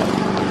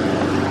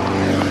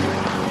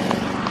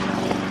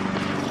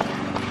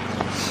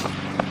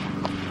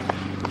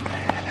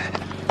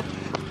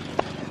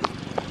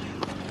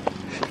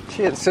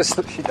 She insists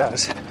that she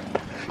does,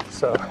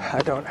 so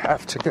I don't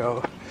have to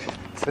go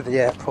to the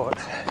airport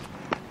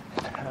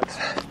at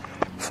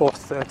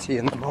 4:30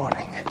 in the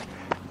morning.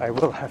 I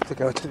will have to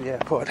go to the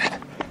airport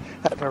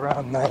at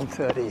around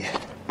 9:30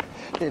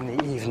 in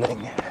the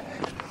evening.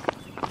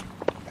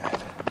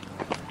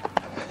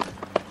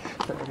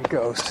 There he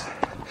goes,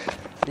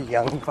 the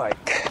young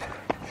bike.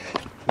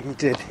 He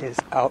did his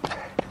out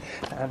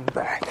and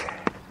back.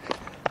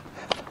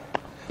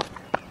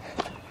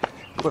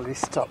 Will he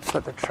stop for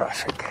the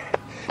traffic?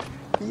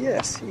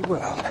 Yes, he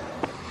will.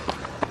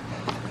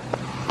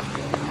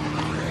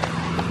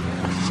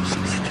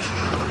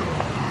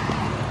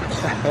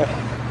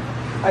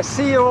 I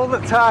see you all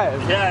the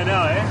time. Yeah, I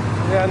know, eh?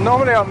 Yeah,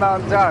 normally on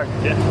Mount Doug.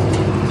 Yeah.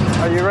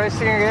 Are you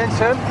racing again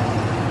soon?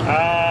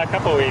 A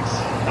couple weeks.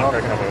 After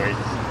a couple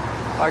weeks.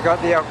 I got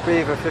the Elk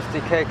Beaver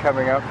 50k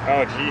coming up.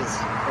 Oh,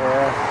 jeez.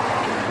 Yeah.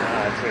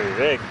 That's really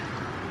big.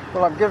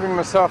 Well, I'm giving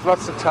myself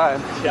lots of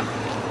time. Yeah.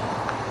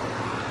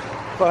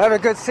 Well, have a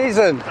good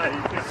season. You too.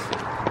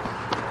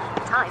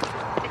 Time,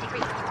 53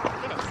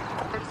 minutes,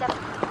 37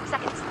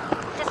 seconds.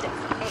 Distance,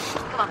 8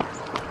 kilometers.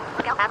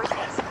 Workout average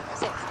pace,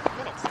 6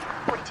 minutes,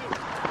 42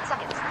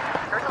 seconds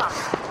per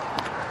kilometer.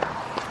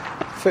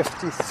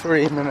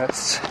 53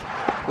 minutes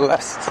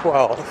less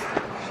 12.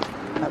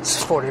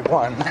 That's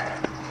 41.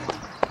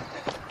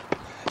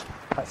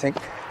 I think.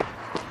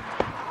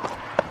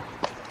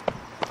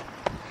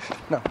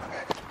 No.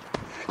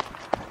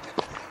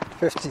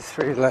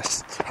 53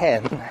 less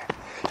 10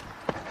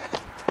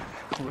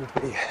 would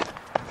be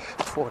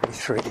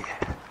 43.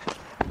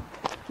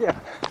 Yeah,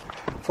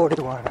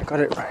 41. I got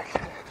it right.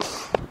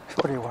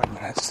 41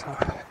 minutes. So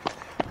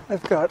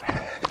I've got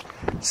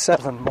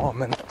 7 more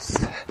minutes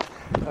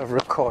of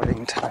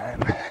recording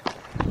time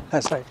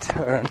as I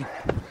turn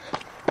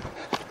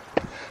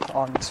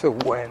onto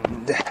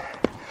Wend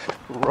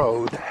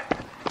Road.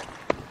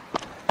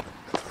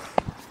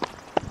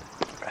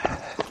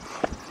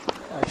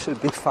 I should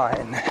be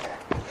fine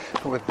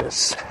with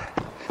this.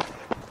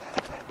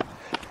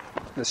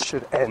 This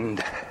should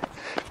end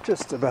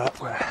just about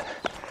where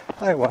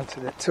I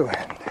wanted it to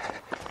end,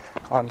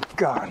 on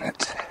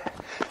Garnet,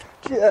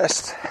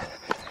 just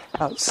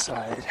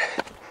outside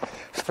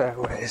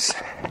Fairways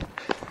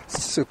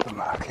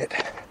Supermarket.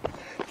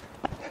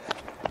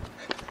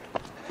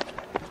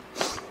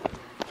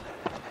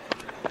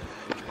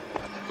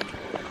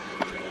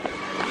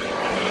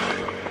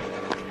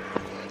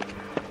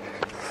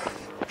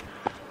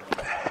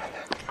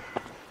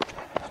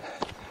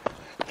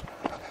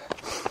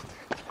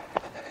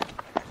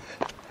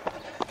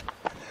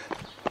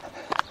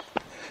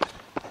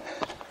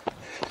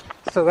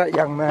 So that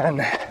young man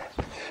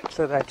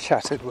that I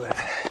chatted with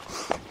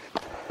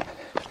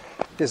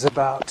is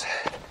about,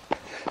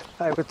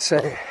 I would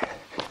say,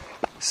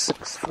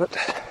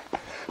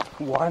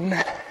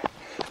 6'1",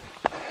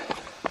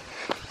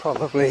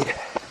 probably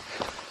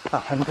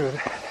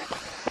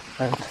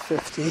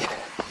 150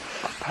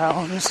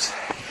 pounds,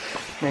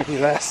 maybe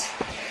less.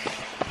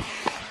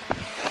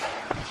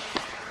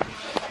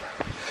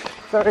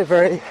 Very,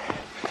 very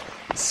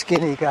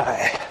skinny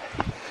guy.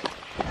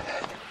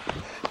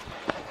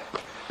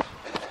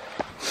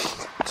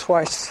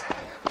 Twice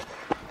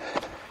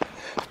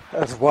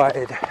as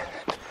wide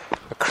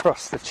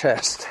across the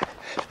chest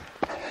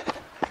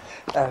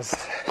as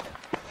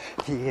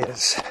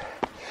years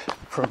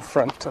from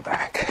front to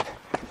back,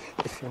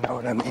 if you know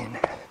what I mean.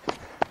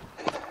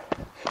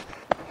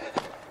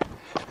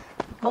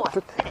 4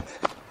 But minutes.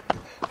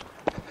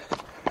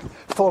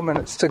 4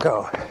 minutes to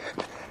go.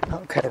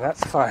 Okay,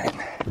 that's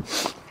fine.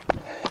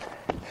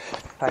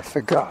 I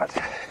forgot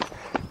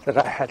that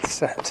I had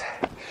set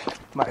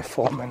my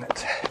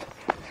 4-minute,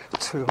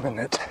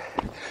 2-minute,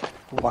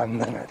 1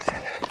 minute,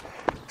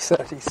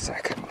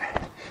 30-second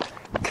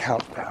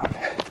countdown.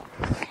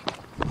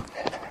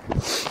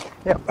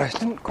 Yep, I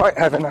didn't quite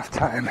have enough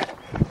time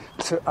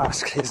to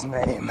ask his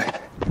name.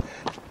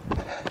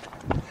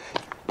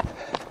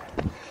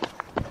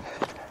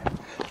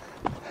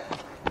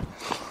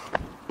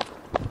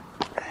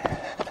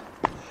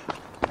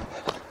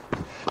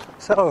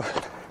 So,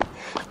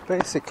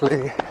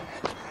 basically,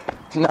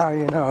 now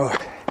you know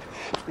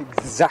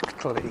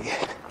exactly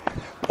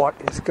what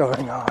is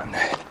going on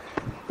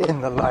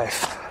in the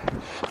life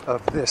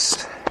of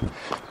this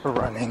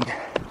running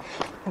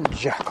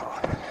jackal.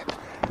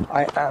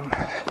 I am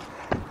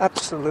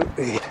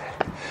absolutely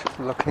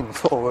looking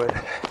forward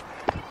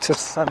to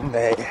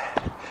Sunday,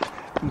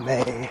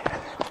 May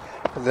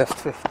the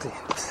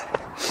 15th.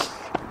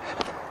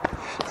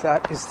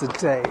 That is the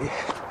day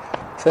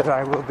that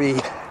I will be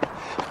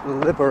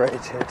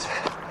liberated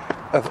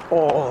of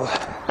all,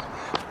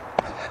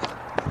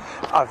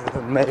 other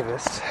than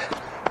Mavis,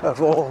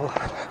 of all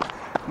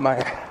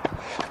my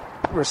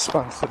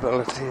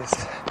responsibilities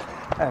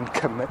and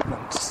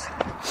commitments.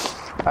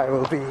 I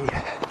will be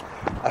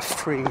a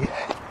free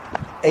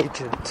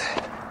agent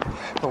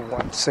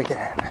once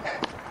again.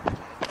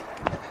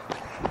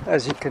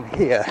 As you can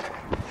hear,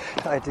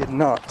 I did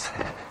not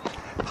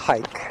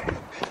hike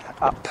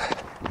up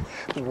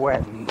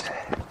Wend,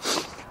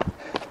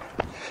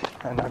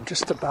 and I'm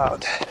just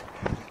about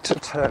to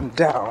turn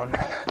down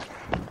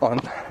on,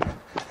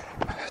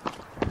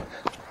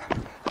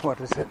 what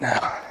is it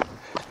now?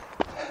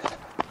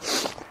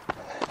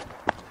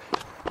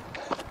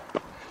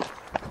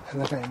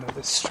 The name of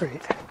the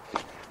street.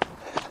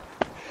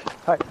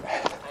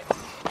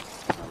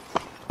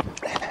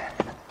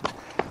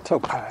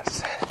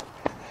 Topaz.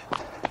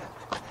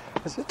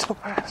 Is it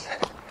Topaz?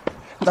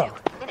 No.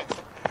 2 minutes.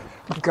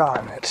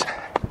 Garnet.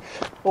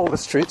 All the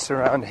streets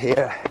around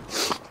here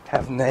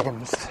have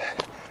names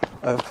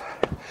of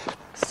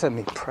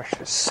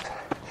semi-precious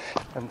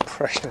and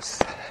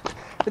precious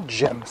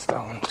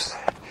gemstones.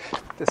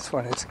 This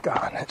one is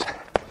garnet,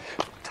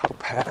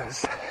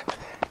 topaz,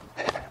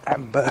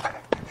 amber,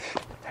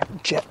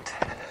 jet,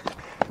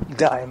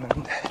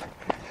 diamond.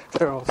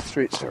 They're all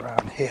streets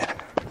around here.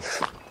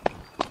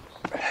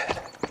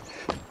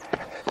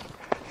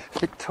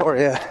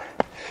 Victoria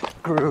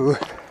grew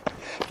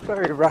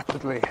very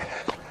rapidly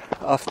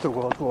after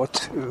World War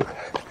II,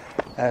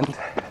 and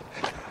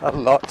a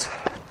lot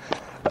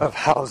of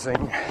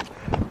housing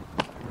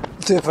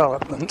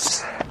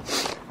developments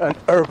and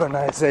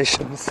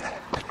urbanizations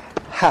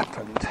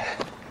happened,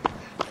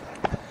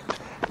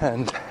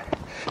 and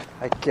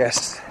I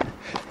guess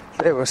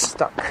they were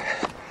stuck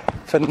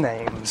for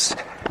names.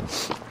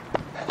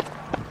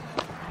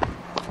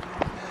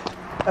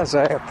 As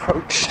I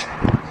approach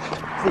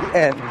the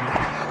end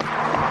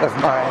of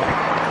my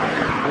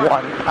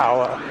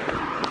 1-hour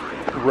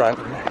run,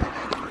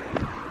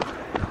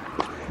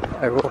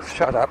 I will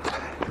shut up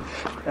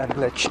and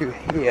let you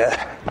hear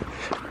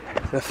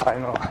the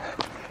final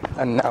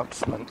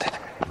announcement.